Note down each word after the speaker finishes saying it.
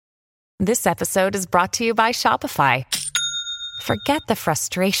This episode is brought to you by Shopify. Forget the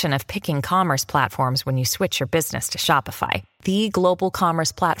frustration of picking commerce platforms when you switch your business to Shopify, the global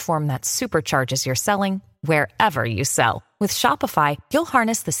commerce platform that supercharges your selling wherever you sell. With Shopify, you'll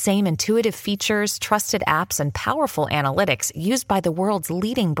harness the same intuitive features, trusted apps, and powerful analytics used by the world's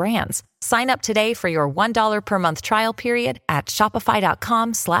leading brands. Sign up today for your $1 per month trial period at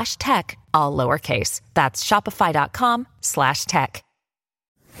shopify.com/tech, all lowercase. That's shopify.com/tech.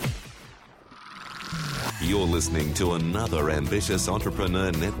 You're listening to another Ambitious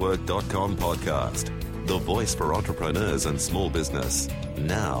Entrepreneur Network.com podcast, the voice for entrepreneurs and small business.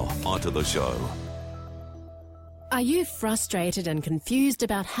 Now, onto the show. Are you frustrated and confused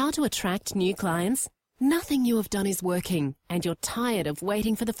about how to attract new clients? Nothing you have done is working, and you're tired of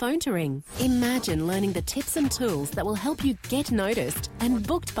waiting for the phone to ring. Imagine learning the tips and tools that will help you get noticed and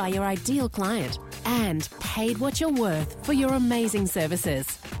booked by your ideal client, and paid what you're worth for your amazing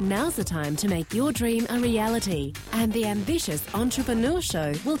services. Now's the time to make your dream a reality, and the Ambitious Entrepreneur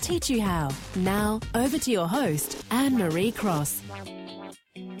Show will teach you how. Now, over to your host, Anne-Marie Cross.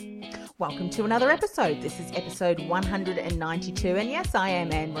 Welcome to another episode. This is episode 192, and yes, I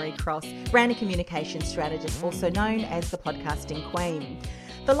am Anne-Marie Cross, brand and communication strategist, also known as the podcasting queen.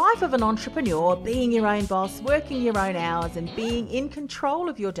 The life of an entrepreneur, being your own boss, working your own hours, and being in control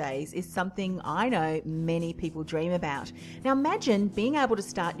of your days is something I know many people dream about. Now imagine being able to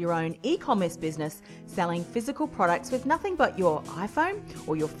start your own e-commerce business selling physical products with nothing but your iPhone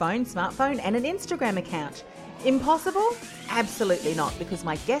or your smartphone, and an Instagram account. Impossible? Absolutely not, because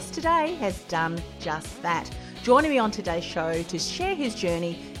my guest today has done just that. Joining me on today's show to share his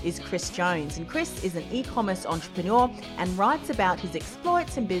journey is Chris Jones. And Chris is an e-commerce entrepreneur and writes about his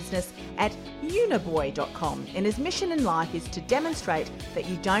exploits in business at Uniboy.com. And his mission in life is to demonstrate that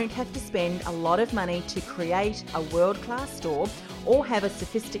you don't have to spend a lot of money to create a world-class store or have a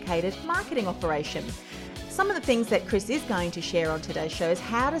sophisticated marketing operation. Some of the things that Chris is going to share on today's show is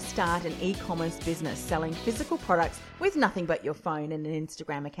how to start an e-commerce business selling physical products with nothing but your phone and an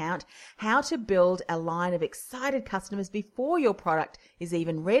Instagram account, how to build a line of excited customers before your product is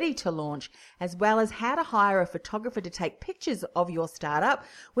even ready to launch, as well as how to hire a photographer to take pictures of your startup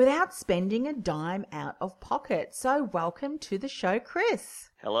without spending a dime out of pocket. So welcome to the show, Chris.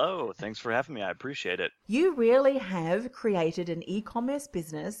 Hello, thanks for having me. I appreciate it. You really have created an e-commerce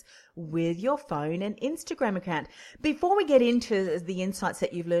business with your phone and Instagram account. Before we get into the insights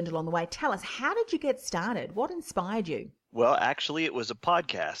that you've learned along the way, tell us, how did you get started? What inspired you? Well, actually, it was a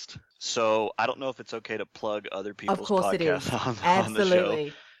podcast. So I don't know if it's okay to plug other people's podcasts. Of course it is. On the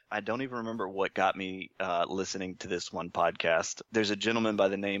Absolutely. show. I don't even remember what got me listening to this one podcast. There's a gentleman by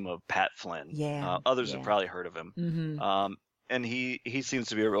the name of Pat Flynn. Yeah. Others have probably heard of him. Mm-hmm. And he seems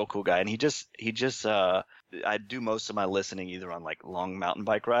to be a real cool guy. And he just I do most of my listening either on like long mountain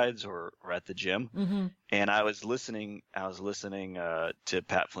bike rides or at the gym. Mm-hmm. And I was listening to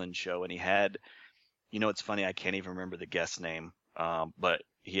Pat Flynn's show, and he had, it's funny, I can't even remember the guest's name. But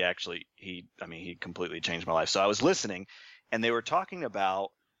he completely changed my life. So I was listening, and they were talking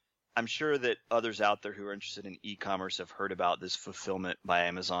about, I'm sure that others out there who are interested in e-commerce have heard about this fulfillment by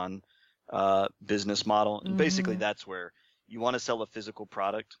Amazon business model. And basically that's where you want to sell a physical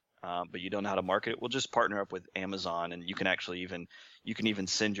product, but you don't know how to market it. We'll just partner up with Amazon, and you can actually even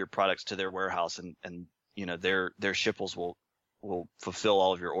send your products to their warehouse, and their shippers will fulfill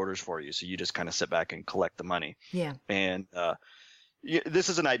all of your orders for you. So you just kind of sit back and collect the money. Yeah. And this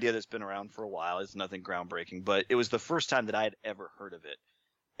is an idea that's been around for a while. It's nothing groundbreaking, but it was the first time that I had ever heard of it.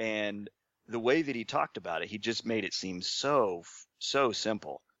 And the way that he talked about it, he just made it seem so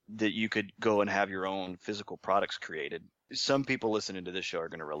simple that you could go and have your own physical products created. Some people listening to this show are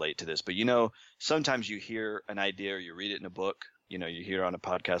going to relate to this, but sometimes you hear an idea or you read it in a book, you hear it on a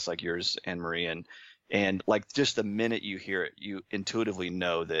podcast like yours, Anne-Marie, and like just the minute you hear it, you intuitively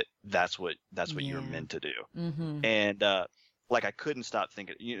know that that's what you're meant to do. Mm-hmm. And like I couldn't stop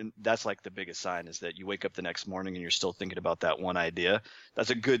thinking. That's like the biggest sign is that you wake up the next morning and you're still thinking about that one idea.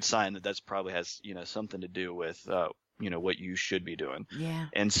 That's a good sign that that's probably has something to do with what you should be doing. Yeah.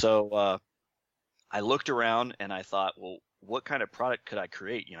 And so I looked around and I thought, well, what kind of product could I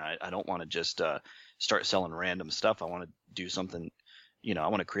create? I don't want to just start selling random stuff. I want to do something. I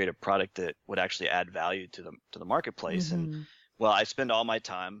want to create a product that would actually add value to the marketplace. Mm-hmm. And well, I spend all my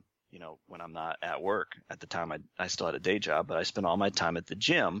time, when I'm not at work. At the time, I still had a day job, but I spend all my time at the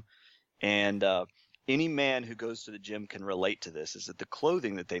gym. And any man who goes to the gym can relate to this. Is that the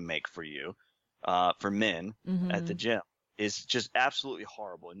clothing that they make for you, for men at the gym, is just absolutely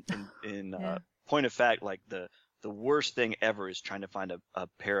horrible. In point of fact, like the worst thing ever is trying to find a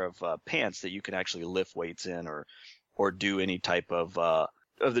pair of pants that you can actually lift weights in or do any type of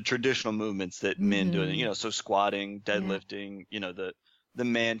the traditional movements that men do, you know, so squatting, deadlifting, you know, the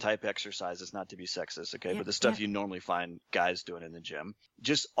man type exercises, not to be sexist, okay, but the stuff you normally find guys doing in the gym.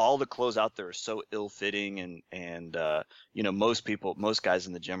 Just all the clothes out there are so ill-fitting, and you know, most guys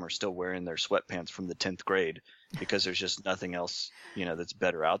in the gym are still wearing their sweatpants from the 10th grade because there's just nothing else, you know, that's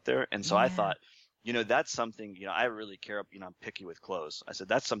better out there. And so I thought, you know, that's something, you know, I really care, you know, I'm picky with clothes. I said,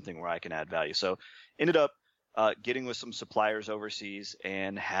 that's something where I can add value. So ended up getting with some suppliers overseas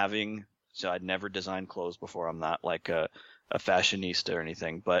and so I'd never designed clothes before. I'm not like a fashionista or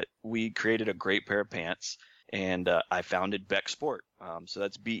anything, but we created a great pair of pants, and I founded Beck Sport. So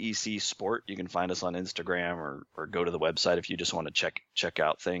that's BEC Sport. You can find us on Instagram or go to the website if you just want to check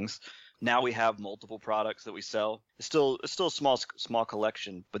out things. Now we have multiple products that we sell. It's still a small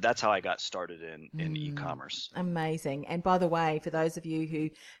collection, but that's how I got started in e-commerce. Amazing. And by the way, for those of you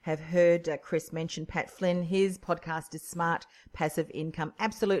who have heard Chris mention Pat Flynn, his podcast is Smart Passive Income.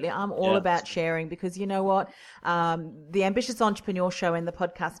 Absolutely. I'm all about sharing, because you know what? The Ambitious Entrepreneur Show and the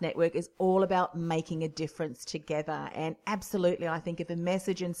podcast network is all about making a difference together. And absolutely, I think if a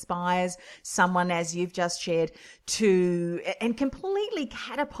message inspires someone, as you've just shared, and completely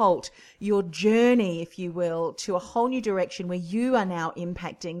catapult your journey, if you will, to a whole new direction where you are now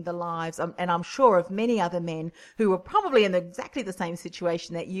impacting the lives, and I'm sure of many other men who are probably in exactly the same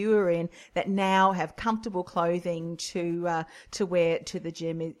situation that you are in, that now have comfortable clothing to wear to the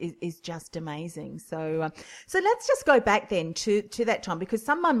gym is just amazing. So let's just go back then to that time, because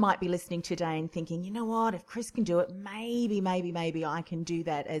someone might be listening today and thinking, you know what, if Chris can do it, maybe I can do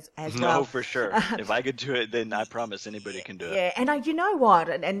that as well. No, for sure. If I could do it, then I promise anybody can do it. Yeah, and you know what,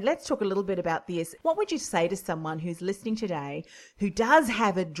 and let's talk a little bit about this. What would you say to someone who's listening today who does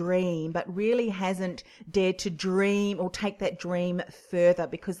have a dream but really hasn't dared to dream or take that dream further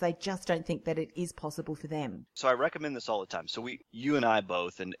because they just don't think that it is possible for them? So I recommend this all the time. So you and I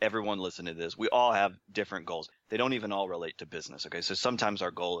both, and everyone listening to this, we all have different goals. They don't even all relate to business. Okay. So sometimes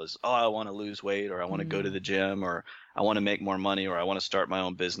our goal is, I want to lose weight, or I want to go to the gym, or I want to make more money, or I want to start my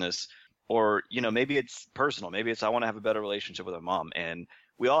own business. Or, you know, maybe it's personal. Maybe it's I want to have a better relationship with my mom. And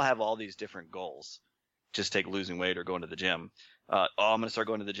we all have all these different goals. Just take losing weight or going to the gym. I'm going to start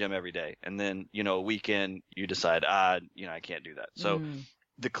going to the gym every day. And then, you know, a weekend you decide, you know, I can't do that. So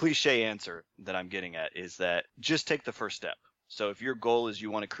the cliche answer that I'm getting at is that just take the first step. So if your goal is you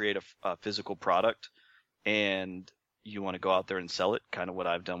want to create a physical product and you want to go out there and sell it, kind of what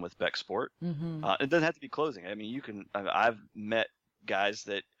I've done with Beck Sport, it doesn't have to be clothing. I mean, I've met guys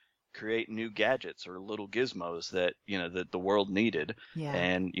that create new gadgets or little gizmos that, you know, that the world needed. Yeah.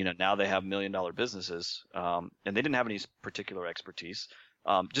 And, you know, now they have $1 million businesses, and they didn't have any particular expertise.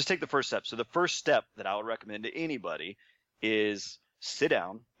 Just take the first step. So the first step that I would recommend to anybody is sit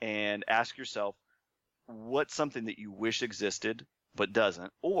down and ask yourself, what's something that you wish existed but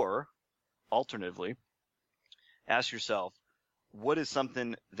doesn't? Or alternatively, ask yourself, what is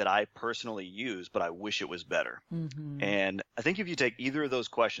something that I personally use, but I wish it was better? And I think if you take either of those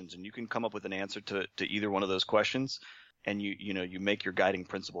questions and you can come up with an answer to either one of those questions, and you make your guiding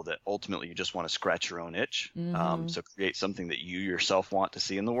principle that ultimately you just want to scratch your own itch. So create something that you yourself want to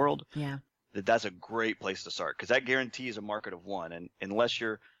see in the world. Yeah. That's a great place to start, because that guarantees a market of one. And unless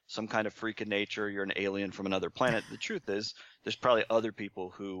you're some kind of freak of nature, you're an alien from another planet, the truth is there's probably other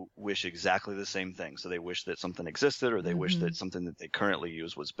people who wish exactly the same thing. So they wish that something existed, or they wish that something that they currently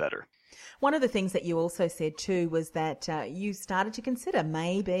use was better. One of the things that you also said too was that you started to consider,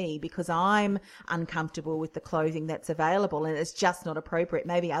 maybe because I'm uncomfortable with the clothing that's available and it's just not appropriate,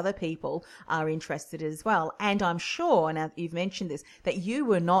 maybe other people are interested as well. And I'm sure, now you've mentioned this, that you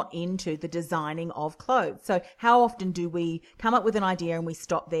were not into the designing of clothes. So how often do we come up with an idea and we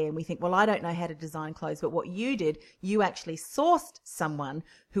stop there and we think, well, I don't know how to design clothes. But what you did, you actually sourced someone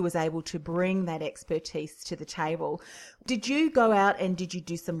who was able to bring that expertise to the table. Did you go out and did you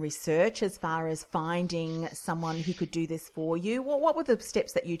do some research as far as finding someone who could do this for you? What were the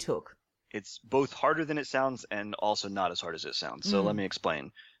steps that you took? It's both harder than it sounds and also not as hard as it sounds. So let me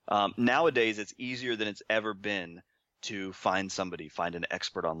explain. Nowadays, it's easier than it's ever been to find an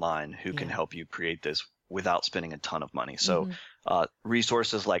expert online who can help you create this without spending a ton of money. So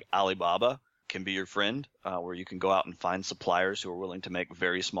resources like Alibaba can be your friend, where you can go out and find suppliers who are willing to make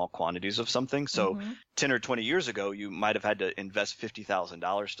very small quantities of something. So 10 or 20 years ago, you might have had to invest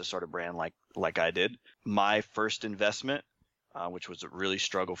 $50,000 to start a brand like I did. My first investment, which was a really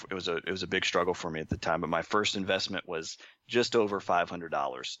struggle, it was a big struggle for me at the time, but my first investment was just over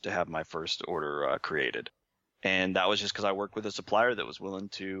 $500 to have my first order created. And that was just because I worked with a supplier that was willing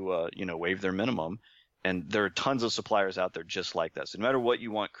to waive their minimum. And there are tons of suppliers out there just like that. So no matter what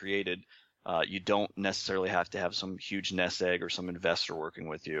you want created, You don't necessarily have to have some huge nest egg or some investor working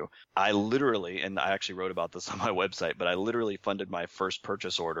with you. I literally, and I actually wrote about this on my website, but I literally funded my first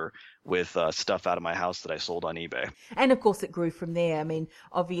purchase order with stuff out of my house that I sold on eBay. And of course it grew from there. I mean,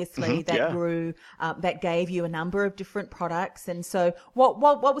 obviously grew, that gave you a number of different products. And so what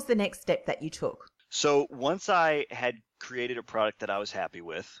was the next step that you took? So once I had created a product that I was happy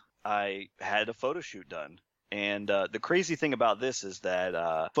with, I had a photo shoot done. And the crazy thing about this is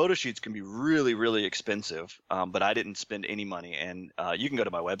that photo shoots can be really, really expensive, but I didn't spend any money. And you can go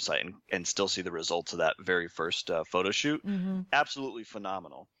to my website and still see the results of that very first photo shoot. Mm-hmm. Absolutely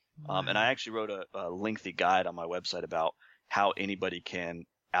phenomenal. Wow. And I actually wrote a lengthy guide on my website about how anybody can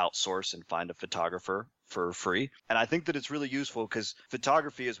outsource and find a photographer for free. And I think that it's really useful because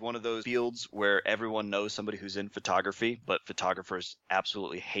photography is one of those fields where everyone knows somebody who's in photography, but photographers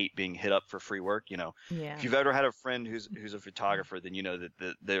absolutely hate being hit up for free work. You know, if you've ever had a friend who's a photographer, then you know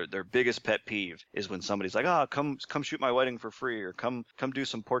that their biggest pet peeve is when somebody's like, come shoot my wedding for free, or come do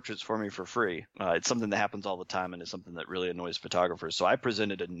some portraits for me for free. It's something that happens all the time, and it's something that really annoys photographers. So I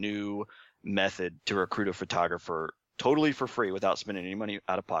presented a new method to recruit a photographer totally for free without spending any money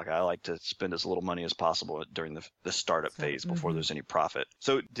out of pocket. I like to spend as little money as possible during the startup phase before there's any profit.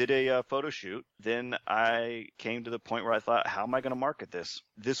 So did a photo shoot. Then I came to the point where I thought, how am I going to market this?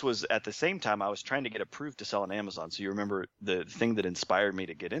 This was at the same time I was trying to get approved to sell on Amazon. So you remember the thing that inspired me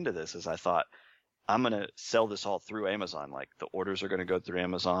to get into this is I thought, I'm going to sell this all through Amazon. Like the orders are going to go through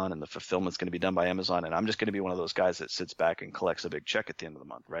Amazon and the fulfillment's going to be done by Amazon. And I'm just going to be one of those guys that sits back and collects a big check at the end of the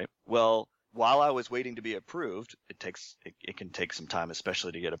month, right? Well, while I was waiting to be approved, it can take some time,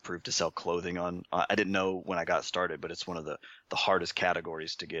 especially to get approved to sell clothing on. I didn't know when I got started, but it's one of the hardest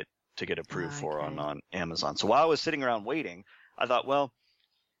categories to get approved for on Amazon. So while I was sitting around waiting, I thought, well,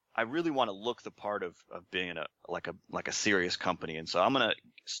 I really want to look the part of being like a serious company, and so I'm gonna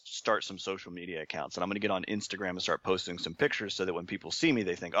start some social media accounts, and I'm gonna get on Instagram and start posting some pictures so that when people see me,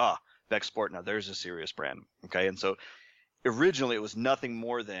 they think, Vex Sport, now there's a serious brand, okay? And so originally, it was nothing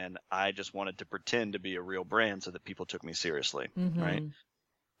more than I just wanted to pretend to be a real brand so that people took me seriously, right?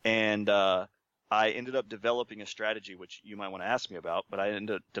 And I ended up developing a strategy, which you might want to ask me about, but I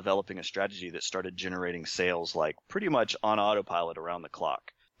ended up developing a strategy that started generating sales like pretty much on autopilot around the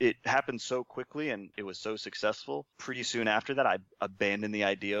clock. It happened so quickly and it was so successful. Pretty soon after that, I abandoned the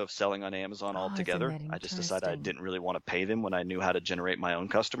idea of selling on Amazon altogether. I just decided I didn't really want to pay them when I knew how to generate my own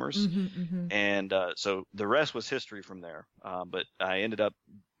customers. And so the rest was history from there. But I ended up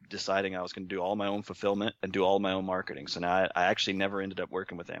deciding I was going to do all my own fulfillment and do all my own marketing. So now I actually never ended up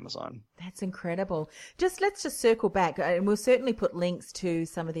working with Amazon. That's incredible. Let's just circle back, and we'll certainly put links to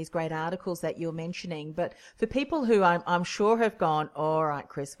some of these great articles that you're mentioning. But for people who I'm sure have gone, all right,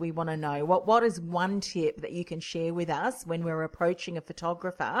 Chris, we want to know what is one tip that you can share with us when we're approaching a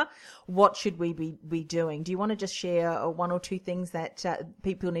photographer? What should we be doing? Do you want to just share one or two things that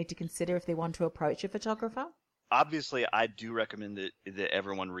people need to consider if they want to approach a photographer? Obviously, I do recommend that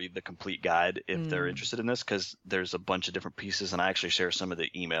everyone read the complete guide if they're interested in this, because there's a bunch of different pieces, and I actually share some of the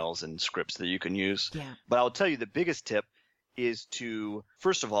emails and scripts that you can use. Yeah. But I'll tell you the biggest tip is to,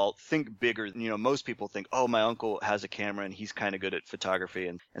 first of all, think bigger. You know, most people think, my uncle has a camera and he's kind of good at photography,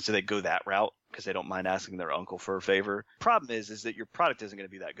 and so they go that route because they don't mind asking their uncle for a favor. Problem is that your product isn't going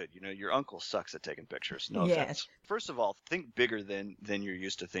to be that good. You know, your uncle sucks at taking pictures. No offense. First of all, think bigger than you're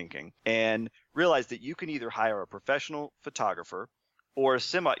used to thinking, and realize that you can either hire a professional photographer or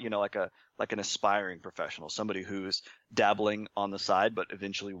like an aspiring professional, somebody who's dabbling on the side but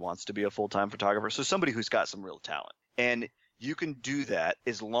eventually wants to be a full-time photographer. So somebody who's got some real talent. And you can do that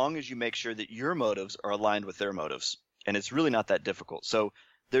as long as you make sure that your motives are aligned with their motives. And it's really not that difficult. So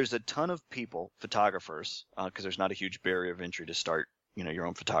there's a ton of people, photographers, because there's not a huge barrier of entry to start, your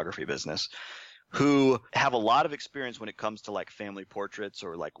own photography business, who have a lot of experience when it comes to like family portraits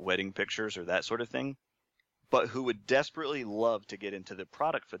or like wedding pictures or that sort of thing, but who would desperately love to get into the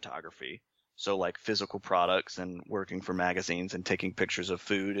product photography. So like physical products and working for magazines and taking pictures of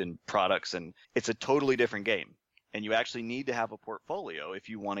food and products. And it's a totally different game. And you actually need to have a portfolio if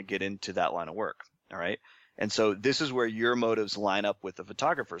you want to get into that line of work. All right. And so this is where your motives line up with the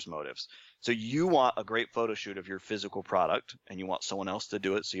photographer's motives. So you want a great photo shoot of your physical product, and you want someone else to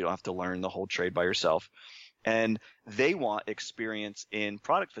do it so you don't have to learn the whole trade by yourself. And they want experience in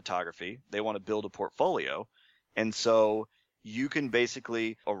product photography. They want to build a portfolio. And so you can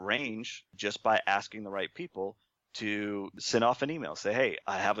basically arrange just by asking the right people to send off an email. Say, hey,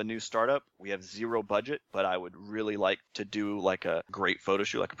 I have a new startup. We have zero budget, but I would really like to do like a great photo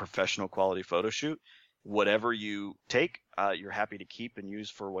shoot, like a professional quality photo shoot. Whatever you take, you're happy to keep and use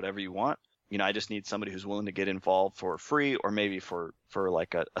for whatever you want. I just need somebody who's willing to get involved for free or maybe for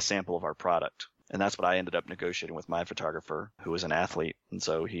like a sample of our product. And that's what I ended up negotiating with my photographer, who was an athlete. And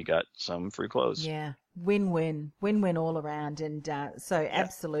so he got some free clothes. Yeah. Win-win all around. And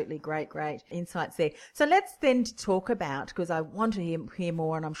absolutely great insights there. So let's then talk about, because I want to hear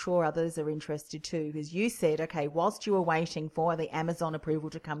more, and I'm sure others are interested too, because you said, okay, whilst you were waiting for the Amazon approval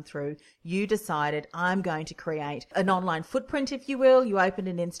to come through, you decided, I'm going to create an online footprint, if you will. You opened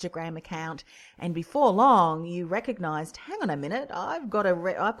an Instagram account, and before long you recognized, hang on a minute, I've got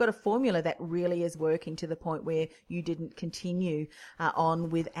a formula that really is working, to the point where you didn't continue on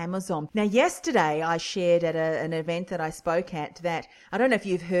with Amazon. Now, yesterday I shared at an event that I spoke at that, I don't know if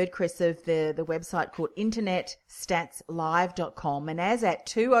you've heard, Chris, of the website called internetstatslive.com, and as at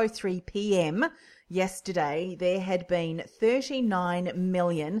 2:03 p.m. yesterday, there had been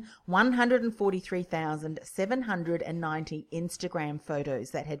 39,143,790 Instagram photos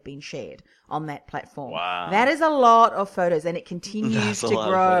that had been shared on that platform. Wow. That is a lot of photos, and it continues to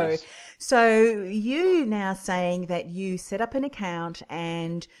grow. So you now saying that you set up an account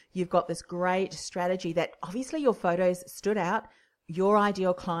and you've got this great strategy that obviously your photos stood out. Your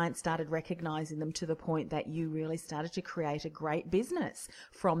ideal client started recognizing them, to the point that you really started to create a great business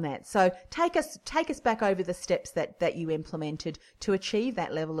from that. So take us back over the steps that you implemented to achieve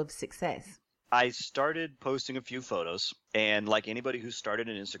that level of success. I started posting a few photos, and like anybody who started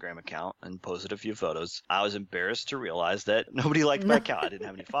an Instagram account and posted a few photos, I was embarrassed to realize that nobody liked my account. I didn't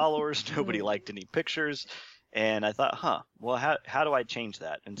have any followers. Nobody liked any pictures. And I thought, well, how do I change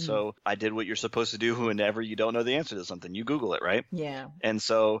that? And so I did what you're supposed to do whenever you don't know the answer to something. You Google it, right? Yeah. And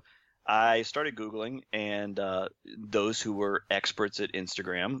so I started Googling, and those who were experts at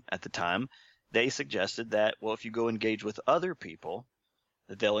Instagram at the time, they suggested that, well, if you go engage with other people,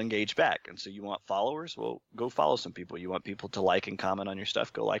 that they'll engage back. And so you want followers? Well, go follow some people. You want people to like and comment on your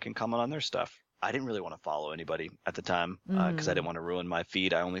stuff? Go like and comment on their stuff. I didn't really want to follow anybody at the time because I didn't want to ruin my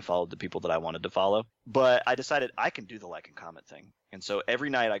feed. I only followed the people that I wanted to follow. But I decided I can do the like and comment thing. And so every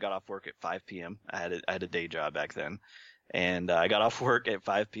night I got off work at 5 p.m. I had a day job back then. And I got off work at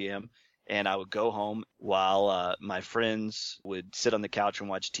 5 p.m. and I would go home while my friends would sit on the couch and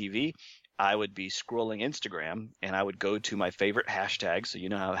watch TV. I would be scrolling Instagram, and I would go to my favorite hashtags. So you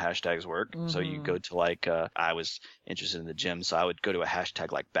know how hashtags work. So you go to I was interested in the gym, so I would go to a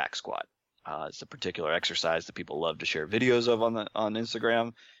hashtag like back squat. It's a particular exercise that people love to share videos of on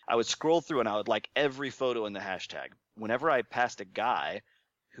Instagram. I would scroll through and I would like every photo in the hashtag. Whenever I passed a guy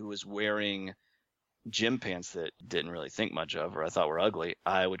who was wearing gym pants that didn't really think much of or I thought were ugly,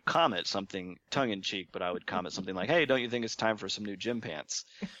 I would comment something tongue in cheek, but I would comment something like, hey, don't you think it's time for some new gym pants?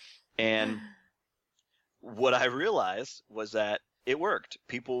 And what I realized was that it worked.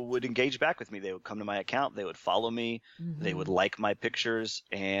 People would engage back with me. They would come to my account. They would follow me. They would like my pictures,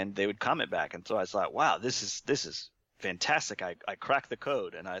 and they would comment back. And so I thought, wow, this is fantastic. I cracked the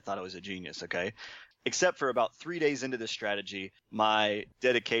code, and I thought I was a genius. Okay. Except for about 3 days into this strategy, my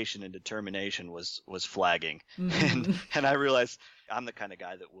dedication and determination was flagging. And I realized I'm the kind of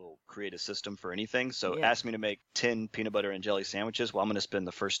guy that will create a system for anything. So ask me to make 10 peanut butter and jelly sandwiches. Well, I'm going to spend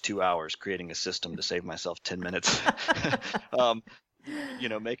the first 2 hours creating a system to save myself 10 minutes.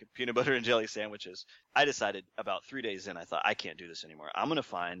 Making peanut butter and jelly sandwiches. I decided about 3 days in, I thought, I can't do this anymore. I'm going to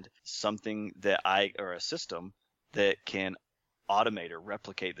find something or a system that can automate or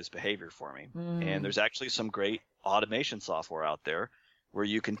replicate this behavior for me. And there's actually some great automation software out there where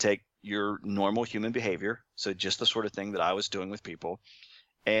you can take your normal human behavior, so just the sort of thing that I was doing with people,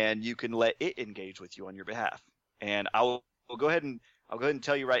 and you can let it engage with you on your behalf. And I'll go ahead and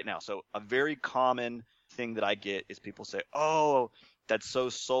tell you right now. So a very common thing that I get is people say, oh, that's so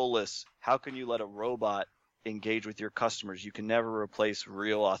soulless. How can you let a robot engage with your customers? You can never replace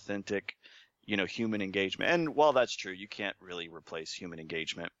real, authentic, human engagement. And while that's true, you can't really replace human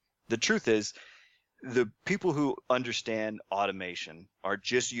engagement. The truth is, the people who understand automation are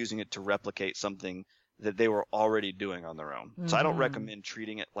just using it to replicate something that they were already doing on their own. So I don't recommend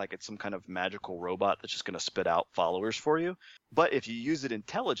treating it like it's some kind of magical robot that's just going to spit out followers for you. But if you use it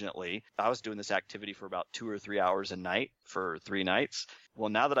intelligently, I was doing this activity for about 2 or 3 hours a night for 3 nights. Well,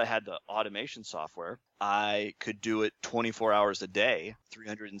 now that I had the automation software, I could do it 24 hours a day,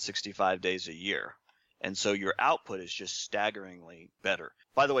 365 days a year. And so your output is just staggeringly better.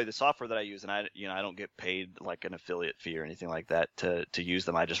 By the way, the software that I use, and I don't get paid like an affiliate fee or anything like that to use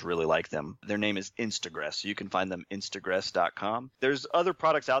them. I just really like them. Their name is Instagress. So you can find them Instagress.com. There's other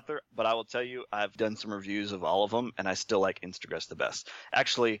products out there, but I will tell you, I've done some reviews of all of them, and I still like Instagress the best.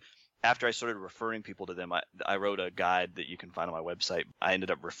 Actually, after I started referring people to them, I wrote a guide that you can find on my website. I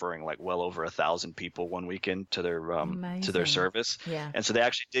ended up referring like well over 1,000 people one weekend to their service. Yeah. And so they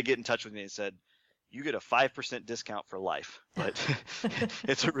actually did get in touch with me and said, you get a 5% discount for life, but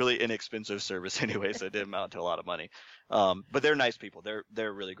it's a really inexpensive service anyway, so it didn't amount to a lot of money. But they're nice people.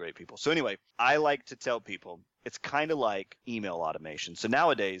 They're really great people. So anyway, I like to tell people it's kind of like email automation. So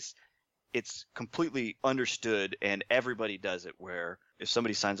nowadays, it's completely understood and everybody does it, where if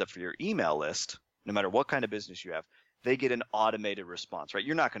somebody signs up for your email list, no matter what kind of business you have, they get an automated response, right?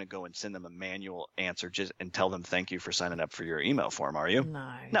 You're not going to go and send them a manual answer just and tell them thank you for signing up for your email form, are you?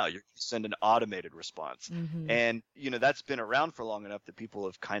 No. No, you're going to send an automated response. Mm-hmm. And, that's been around for long enough that people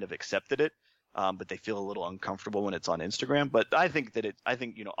have kind of accepted it, but they feel a little uncomfortable when it's on Instagram. But I think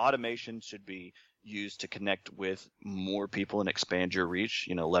automation should be used to connect with more people and expand your reach,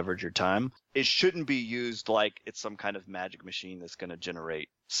 leverage your time. It shouldn't be used like it's some kind of magic machine that's going to generate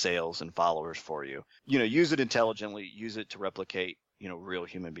sales and followers for you. Use it intelligently, use it to replicate, real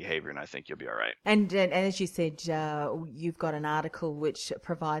human behavior, and I think you'll be all right. And as you said, you've got an article which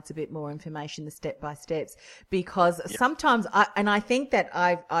provides a bit more information, the step-by-steps, because sometimes, I think that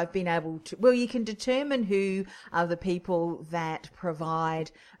I've been able to, well, you can determine who are the people that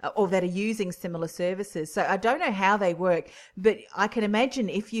provide or that are using similar services. So I don't know how they work, but I can imagine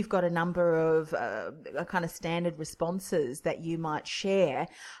if you've got a number of kind of standard responses that you might share,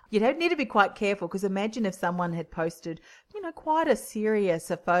 you'd need to be quite careful, because imagine if someone had posted, quite a serious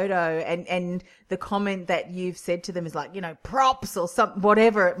photo and the comment that you've said to them is like, props or something,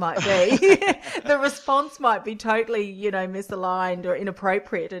 whatever it might be. The response might be totally, misaligned or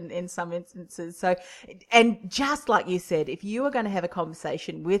inappropriate in some instances. So, and just like you said, if you were going to have a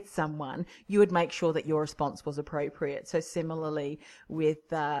conversation with someone, you would make sure that your response was appropriate. So similarly with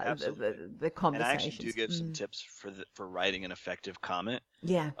the conversations. And I actually do give some tips for writing an effective comment.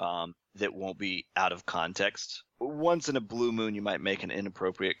 Yeah. That won't be out of context. Once in a blue moon, you might make an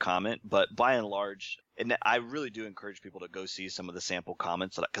inappropriate comment, but by and large, and I really do encourage people to go see some of the sample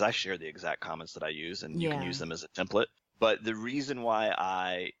comments, because I share the exact comments that I use, and you can use them as a template. But the reason why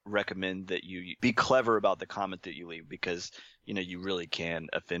I recommend that you be clever about the comment that you leave, because you really can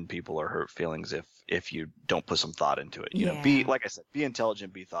offend people or hurt feelings if you don't put some thought into it. Be, like I said, be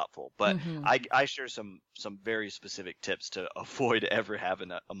intelligent, be thoughtful. But I share some very specific tips to avoid ever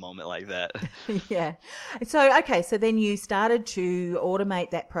having a moment like that. Yeah. So, okay. So then you started to automate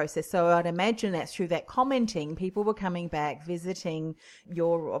that process. So I'd imagine that through that commenting, people were coming back, visiting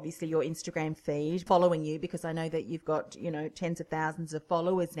your Instagram feed, following you, because I know that you've got, tens of thousands of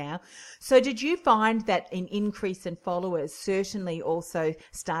followers now. So did you find that an increase in followers certainly also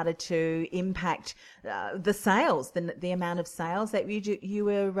started to impact the sales, the amount of sales that you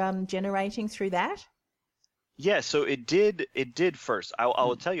were generating through that? Yeah, so it did first. I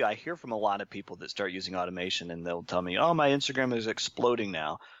will tell you, I hear from a lot of people that start using automation, and they'll tell me, "Oh, my Instagram is exploding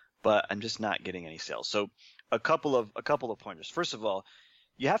now," but I'm just not getting any sales. So a couple of pointers. First of all,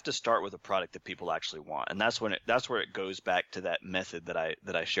 you have to start with a product that people actually want, and that's where it goes back to that method that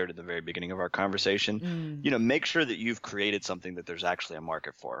I shared at the very beginning of our conversation. Make sure that you've created something that there's actually a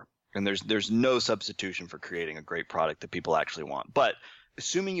market for, and there's no substitution for creating a great product that people actually want. But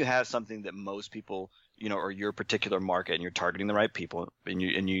assuming you have something that most people, or your particular market, and you're targeting the right people,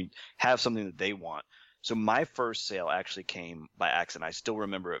 and you have something that they want. So my first sale actually came by accident. I still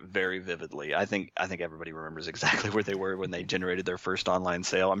remember it very vividly. I think everybody remembers exactly where they were when they generated their first online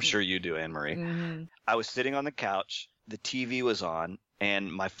sale. I'm sure you do, Anne-Marie. Mm-hmm. I was sitting on the couch, the TV was on,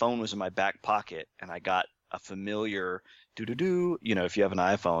 and my phone was in my back pocket, and I got a familiar doo-doo-doo, if you have an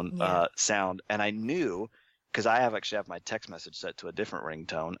iPhone, sound. And I knew, because I actually have my text message set to a different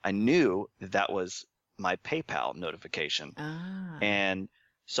ringtone, I knew that was my PayPal notification. And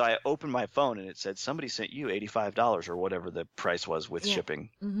so I opened my phone, and it said, somebody sent you $85 or whatever the price was with shipping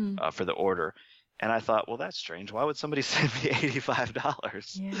for the order. And I thought, well, that's strange. Why would somebody send me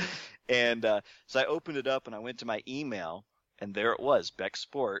 $85? Yeah. And so I opened it up, and I went to my email, and there it was, Beck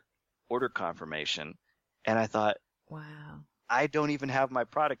Sport order confirmation. And I thought, wow, I don't even have my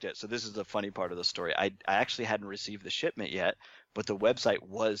product yet. So this is the funny part of the story. I actually hadn't received the shipment yet, but the website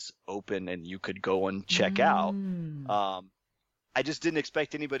was open, and you could go and check out. I just didn't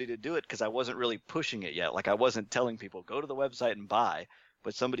expect anybody to do it, because I wasn't really pushing it yet. Like, I wasn't telling people, go to the website and buy.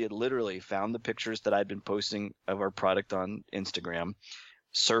 But somebody had literally found the pictures that I'd been posting of our product on Instagram,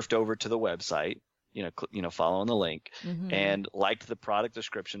 surfed over to the website, following the link, and liked the product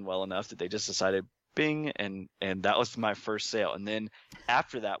description well enough that they just decided, bing, and that was my first sale. And then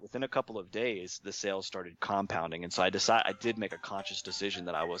after that, within a couple of days, the sales started compounding. And so I did make a conscious decision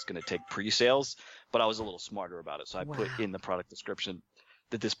that I was going to take pre-sales, but I was a little smarter about it. So I put in the product description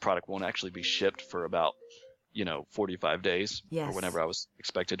that this product won't actually be shipped for about, 45 days or whenever I was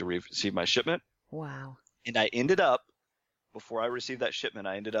expected to receive my shipment. Wow. And before I received that shipment,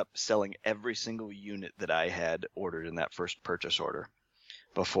 I ended up selling every single unit that I had ordered in that first purchase order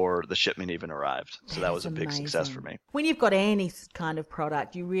before the shipment even arrived. So that was a big success for me. When you've got any kind of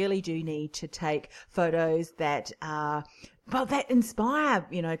product, you really do need to take photos that are, that inspire,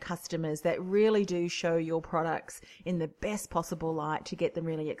 customers, that really do show your products in the best possible light to get them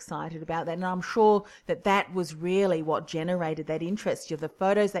really excited about that. And I'm sure that was really what generated that interest. The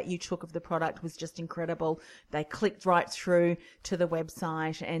photos that you took of the product was just incredible. They clicked right through to the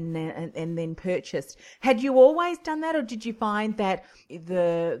website and then purchased. Had you always done that, or did you find that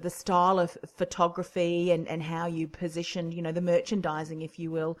the style of photography and how you positioned, the merchandising, if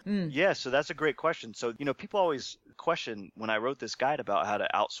you will? Yeah, so that's a great question. So, people always question when I wrote this guide about how to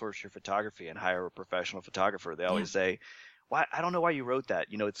outsource your photography and hire a professional photographer. They always say, "Why? I don't know why you wrote that.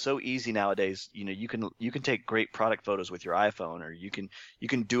 It's so easy nowadays. You can take great product photos with your iPhone, or you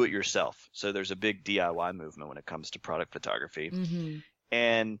can do it yourself." So there's a big DIY movement when it comes to product photography. Mm-hmm.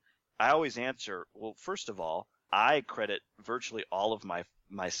 And I always answer, well, first of all, I credit virtually all of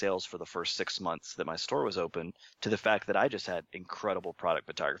my sales for the first 6 months that my store was open to the fact that I just had incredible product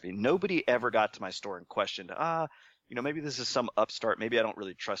photography. Nobody ever got to my store and questioned, maybe this is some upstart. Maybe I don't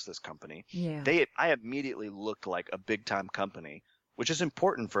really trust this company. Yeah. I immediately looked like a big time company, which is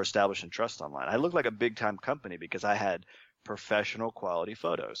important for establishing trust online. I looked like a big time company because I had professional quality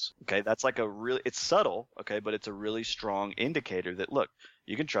photos. Okay. That's like it's subtle. Okay. But it's a really strong indicator that, look,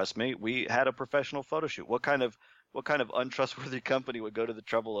 you can trust me. We had a professional photo shoot. What kind of untrustworthy company would go to the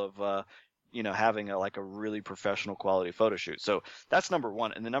trouble of, having a really professional quality photo shoot? So that's number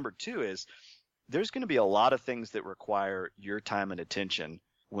one. And the number two is, there's going to be a lot of things that require your time and attention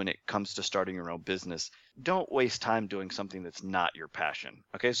when it comes to starting your own business. Don't waste time doing something that's not your passion.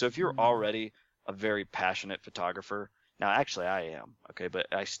 Okay. So if you're already a very passionate photographer, now actually I am. Okay. But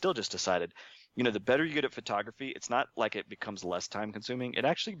I still just decided, the better you get at photography, it's not like it becomes less time consuming. It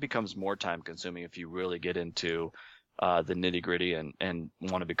actually becomes more time consuming if you really get into the nitty gritty and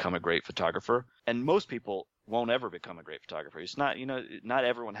want to become a great photographer. And most people won't ever become a great photographer. It's not, not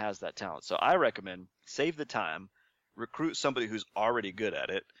everyone has that talent. So I recommend save the time, recruit somebody who's already good at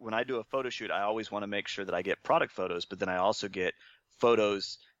it. When I do a photo shoot, I always want to make sure that I get product photos, but then I also get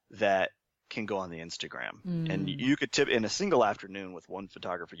photos that can go on the Instagram. And you could in a single afternoon with one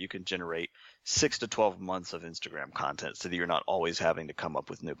photographer, you can generate 6 to 12 months of Instagram content so that you're not always having to come up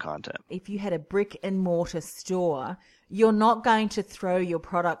with new content. If you had a brick and mortar store, you're not going to throw your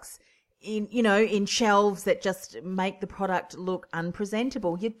products in shelves that just make the product look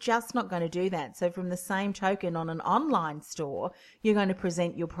unpresentable. You're just not going to do that. So from the same token, on an online store, you're going to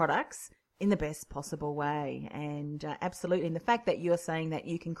present your products in the best possible way. And absolutely. And the fact that you're saying that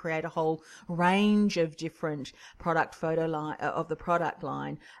you can create a whole range of different product photo line of the product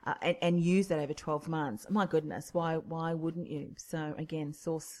line and use that over 12 months. My goodness, why wouldn't you? So again,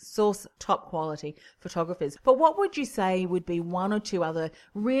 source top quality photographers. But what would you say would be one or two other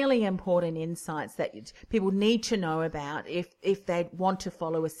really important insights that people need to know about if they want to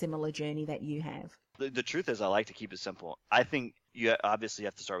follow a similar journey that you have? The truth is, I like to keep it simple. I think you obviously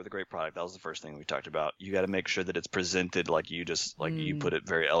have to start with a great product. That was the first thing we talked about. You got to make sure that it's presented you put it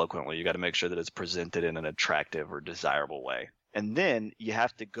very eloquently. You got to make sure that it's presented in an attractive or desirable way. And then you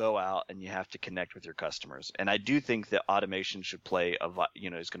have to go out and you have to connect with your customers. And I do think that automation should play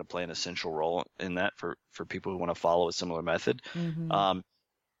is going to play an essential role in that for people who want to follow a similar method. Mm-hmm.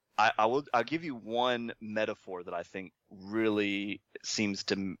 I'll give you one metaphor that I think really seems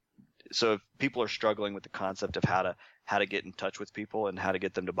to. So if people are struggling with the concept of how to get in touch with people and how to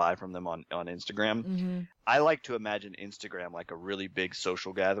get them to buy from them on Instagram, mm-hmm. I like to imagine Instagram like a really big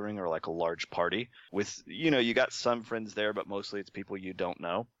social gathering or like a large party with, you got some friends there, but mostly it's people you don't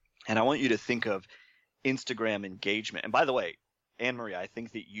know. And I want you to think of Instagram engagement. And by the way, Anne-Marie, I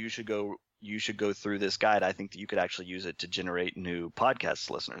think that you should go through this guide. I think that you could actually use it to generate new podcast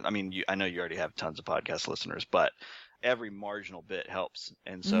listeners. I mean, I know you already have tons of podcast listeners, but every marginal bit helps.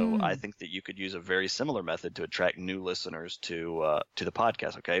 And so I think that you could use a very similar method to attract new listeners to the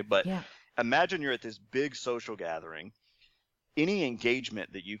podcast. Okay. But imagine you're at this big social gathering. Any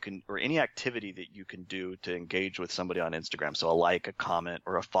engagement that you can, or any activity that you can do to engage with somebody on Instagram, so a like, a comment,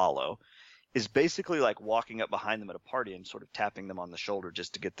 or a follow, is basically like walking up behind them at a party and sort of tapping them on the shoulder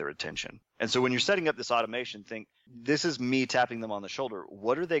just to get their attention. And so when you're setting up this automation, think, this is me tapping them on the shoulder.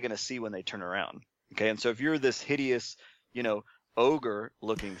 What are they going to see when they turn around? Okay. And so if you're this hideous, ogre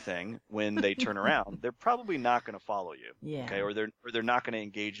looking thing, when they turn around, they're probably not going to follow you. Yeah. Okay. Or they're not going to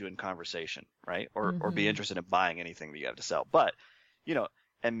engage you in conversation. Right. Or be interested in buying anything that you have to sell. But,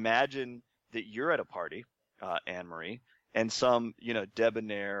 imagine that you're at a party, Anne-Marie, and some,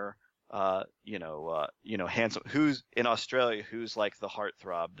 debonair, handsome, who's in Australia, who's like the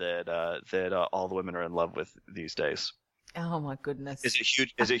heartthrob that all the women are in love with these days. Oh my goodness!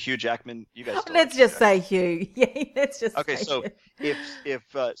 Is it Hugh Jackman? You guys. Let's just say Hugh. Yeah, let's just. Okay, say so Hugh. if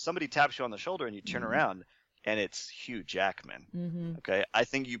somebody taps you on the shoulder and you turn around and it's Hugh Jackman, okay, I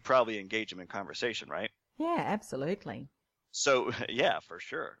think you probably engage him in conversation, right? Yeah, absolutely. So yeah, for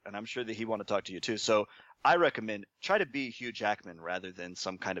sure, and I'm sure that he want to talk to you too. So I recommend try to be Hugh Jackman rather than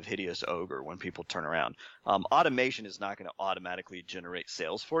some kind of hideous ogre when people turn around. Automation is not going to automatically generate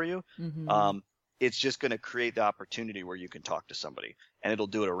sales for you. It's just going to create the opportunity where you can talk to somebody, and it'll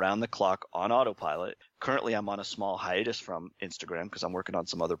do it around the clock on autopilot. Currently, I'm on a small hiatus from Instagram because I'm working on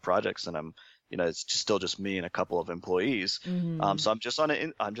some other projects, and it's still just me and a couple of employees. So I'm just on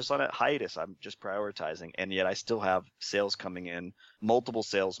a hiatus. I'm just prioritizing, and yet I still have sales coming in, multiple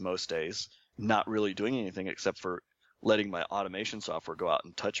sales most days, not really doing anything except for letting my automation software go out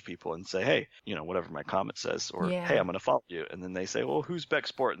and touch people and say, hey, whatever my comment says, or hey, I'm going to follow you. And then they say, well, who's Beck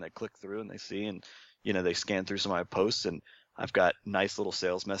Sport? And they click through and they see, and, they scan through some of my posts, and I've got nice little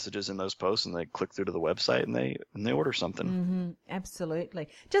sales messages in those posts, and they click through to the website and they order something. Absolutely.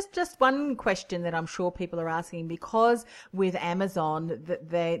 Just one question that I'm sure people are asking, because with Amazon,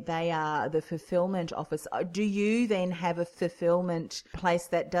 they are the fulfillment office. Do you then have a fulfillment place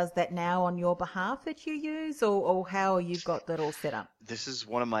that does that now on your behalf that you use, or how you've got that all set up? This is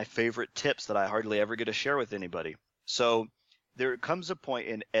one of my favorite tips that I hardly ever get to share with anybody. So there comes a point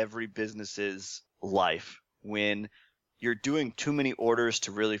in every business's life when you're doing too many orders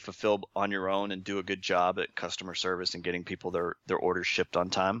to really fulfill on your own and do a good job at customer service and getting people their orders shipped on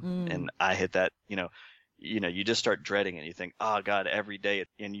time. And I hit that, you just start dreading it. You think, oh God, every day.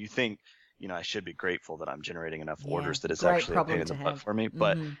 And you think, I should be grateful that I'm generating enough orders that it's actually a pain in the butt for me.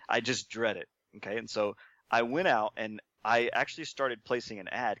 But I just dread it. Okay. And so I went out and I actually started placing an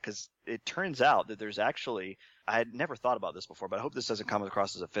ad, because it turns out that there's actually, I had never thought about this before, but I hope this doesn't come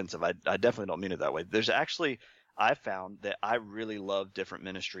across as offensive. I definitely don't mean it that way. There's actually, I found that I really love different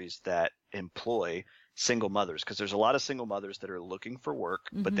ministries that employ single mothers, because there's a lot of single mothers that are looking for work,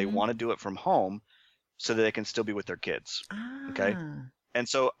 but they want to do it from home so that they can still be with their kids. Okay. And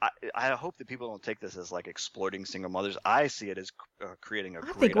so I hope that people don't take this as like exploiting single mothers. I see it as creating a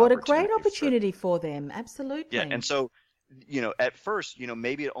great opportunity for them. Absolutely. Yeah. And so, at first,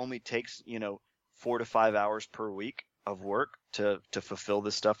 maybe it only takes, 4 to 5 hours per week of work to fulfill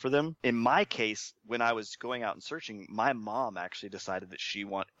this stuff for them. In my case, when I was going out and searching, my mom actually decided that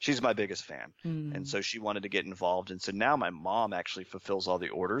she's my biggest fan. And so she wanted to get involved. And so now my mom actually fulfills all the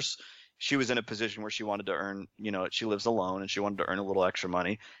orders. She was in a position where she wanted to earn, she lives alone and she wanted to earn a little extra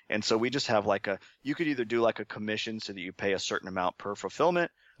money. And so we just have you could either do like a commission so that you pay a certain amount per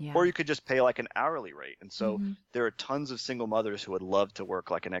fulfillment, or you could just pay like an hourly rate. And so there are tons of single mothers who would love to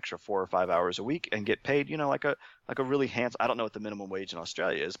work like an extra 4 or 5 hours a week and get paid, like a really handsome, I don't know what the minimum wage in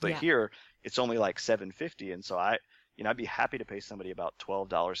Australia is, but here it's only like $7.50. And so I'd be happy to pay somebody about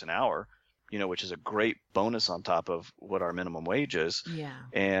 $12 an hour, which is a great bonus on top of what our minimum wage is. Yeah.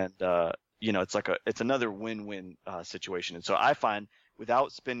 And, it's another win-win situation. And so I find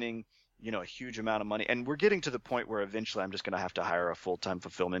without spending, a huge amount of money, and we're getting to the point where eventually I'm just going to have to hire a full-time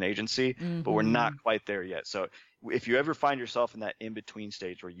fulfillment agency, but we're not quite there yet. So if you ever find yourself in that in-between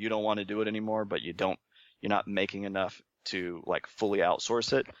stage where you don't want to do it anymore, but you're not making enough to like fully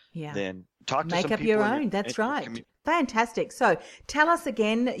outsource it, then talk to some people. Make up your own. That's right. Fantastic. So tell us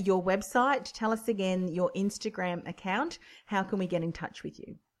again your website. Tell us again your Instagram account. How can we get in touch with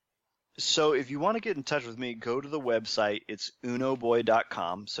you? So if you want to get in touch with me, go to the website. It's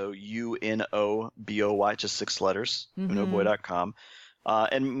unoboy.com. So UNOBOY, just 6 letters, unoboy.com.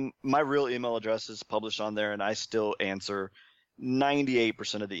 And my real email address is published on there, and I still answer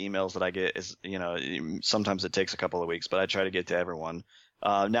 98% of the emails that I get. Is sometimes it takes a couple of weeks, but I try to get to everyone.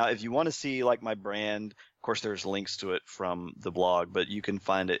 Now, if you want to see like my brand, of course, there's links to it from the blog, but you can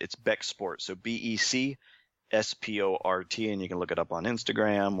find it. It's Beck Sport. So BECSPORT, and you can look it up on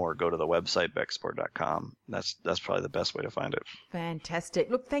Instagram or go to the website becksport.com. That's probably the best way to find it. Fantastic.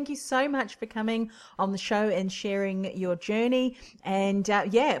 Look, thank you so much for coming on the show and sharing your journey. And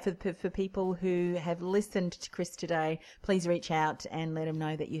for people who have listened to Chris today, please reach out and let him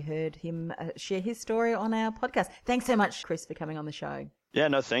know that you heard him share his story on our podcast. Thanks so much, Chris, for coming on the show. Yeah,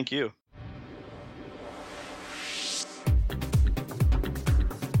 no, thank you.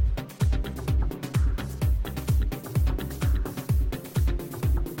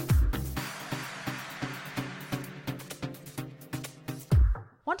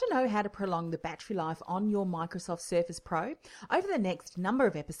 Want to know how to prolong the battery life on your Microsoft Surface Pro? Over the next number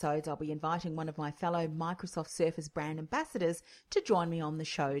of episodes, I'll be inviting one of my fellow Microsoft Surface brand ambassadors to join me on the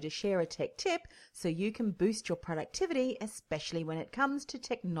show to share a tech tip so you can boost your productivity, especially when it comes to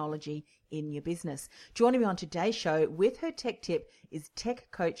technology in your business. Joining me on today's show with her tech tip is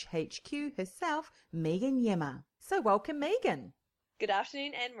Tech Coach HQ herself, Megan Yemma. So welcome, Megan. Good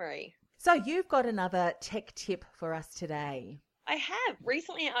afternoon, Anne-Marie. So you've got another tech tip for us today. I have.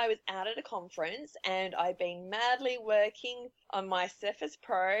 Recently, I was out at a conference and I've been madly working on my Surface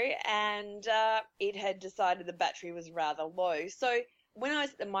Pro and it had decided the battery was rather low. So when I was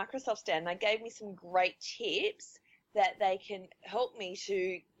at the Microsoft stand, they gave me some great tips that they can help me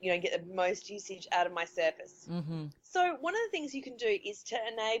to, get the most usage out of my Surface. Mm-hmm. So one of the things you can do is to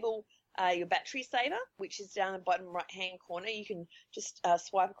enable your battery saver, which is down the bottom right-hand corner. You can just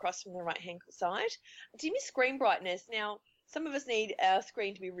swipe across from the right-hand side. Dim your screen brightness. Now, some of us need our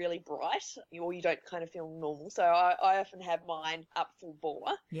screen to be really bright, or you don't kind of feel normal. So I often have mine up full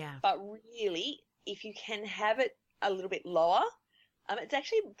bore. Yeah. But really, if you can have it a little bit lower, it's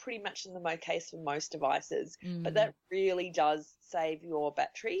actually pretty much in the case for most devices. But that really does save your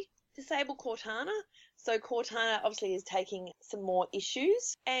battery. Disable Cortana. So Cortana obviously is taking some more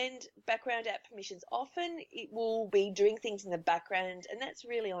issues, and background app permissions. Often it will be doing things in the background, and that's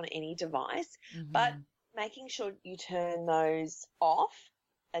really on any device. Mm-hmm. But making sure you turn those off,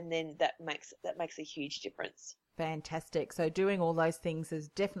 and then that makes a huge difference. Fantastic. So doing all those things is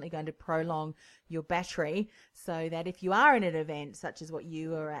definitely going to prolong your battery so that if you are in an event such as what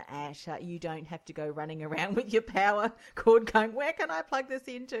you are at, you don't have to go running around with your power cord going, where can I plug this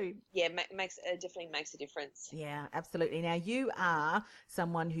into? Yeah, definitely makes a difference. Yeah, absolutely. Now, you are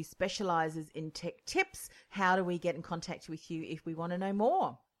someone who specialises in tech tips. How do we get in contact with you if we want to know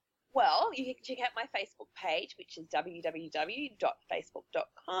more? Well, you can check out my Facebook page, which is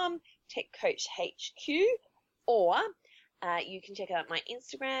www.facebook.com, Tech Coach HQ. Or you can check out my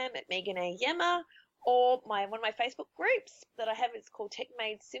Instagram at Megan A. Yemma, or one of my Facebook groups that I have. It's called Tech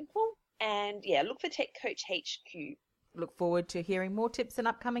Made Simple. And yeah, look for Tech Coach HQ. Look forward to hearing more tips in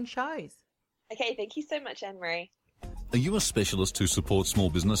upcoming shows. Okay, thank you so much, Anne-Marie. Are you a specialist who supports small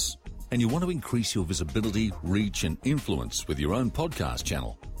business and you want to increase your visibility, reach and influence with your own podcast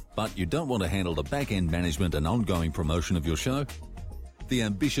channel, but you don't want to handle the back-end management and ongoing promotion of your show? The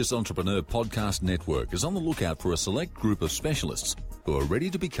Ambitious Entrepreneur Podcast Network is on the lookout for a select group of specialists who are ready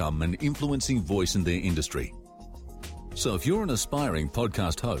to become an influencing voice in their industry. So if you're an aspiring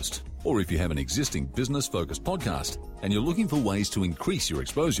podcast host, or if you have an existing business-focused podcast and you're looking for ways to increase your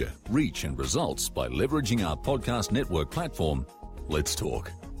exposure, reach and results by leveraging our podcast network platform, let's talk.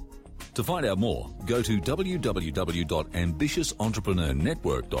 To find out more, go to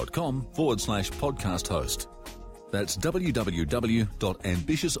www.ambitiousentrepreneurnetwork.com/podcast host. That's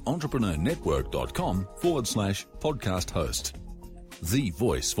www.ambitiousentrepreneurnetwork.com/podcast host. The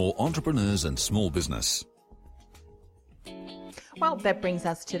voice for entrepreneurs and small business. Well, that brings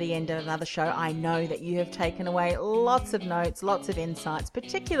us to the end of another show. I know that you have taken away lots of notes, lots of insights,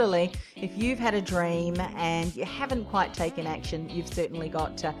 particularly if you've had a dream and you haven't quite taken action. You've certainly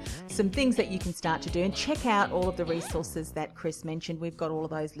got some things that you can start to do, and check out all of the resources that Chris mentioned. We've got all of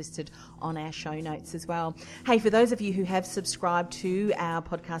those listed on our show notes as well. Hey, for those of you who have subscribed to our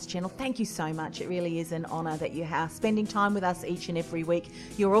podcast channel, thank you so much. It really is an honour that you are spending time with us each and every week.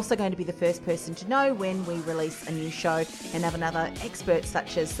 You're also going to be the first person to know when we release a new show and have another experts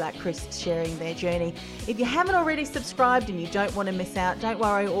such as Chris sharing their journey. If you haven't already subscribed and you don't want to miss out, don't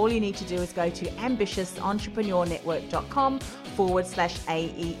worry. All you need to do is go to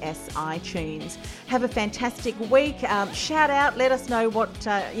ambitiousentrepreneurnetwork.com/AES iTunes. Have a fantastic week. Shout out, let us know what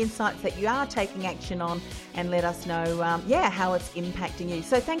insights that you are taking action on, and let us know how it's impacting you.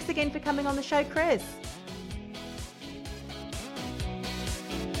 So thanks again for coming on the show, Chris.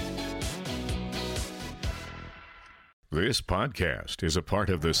 This podcast is a part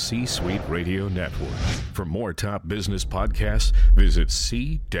of the C-Suite Radio Network. For more top business podcasts, visit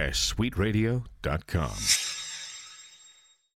c-suiteradio.com.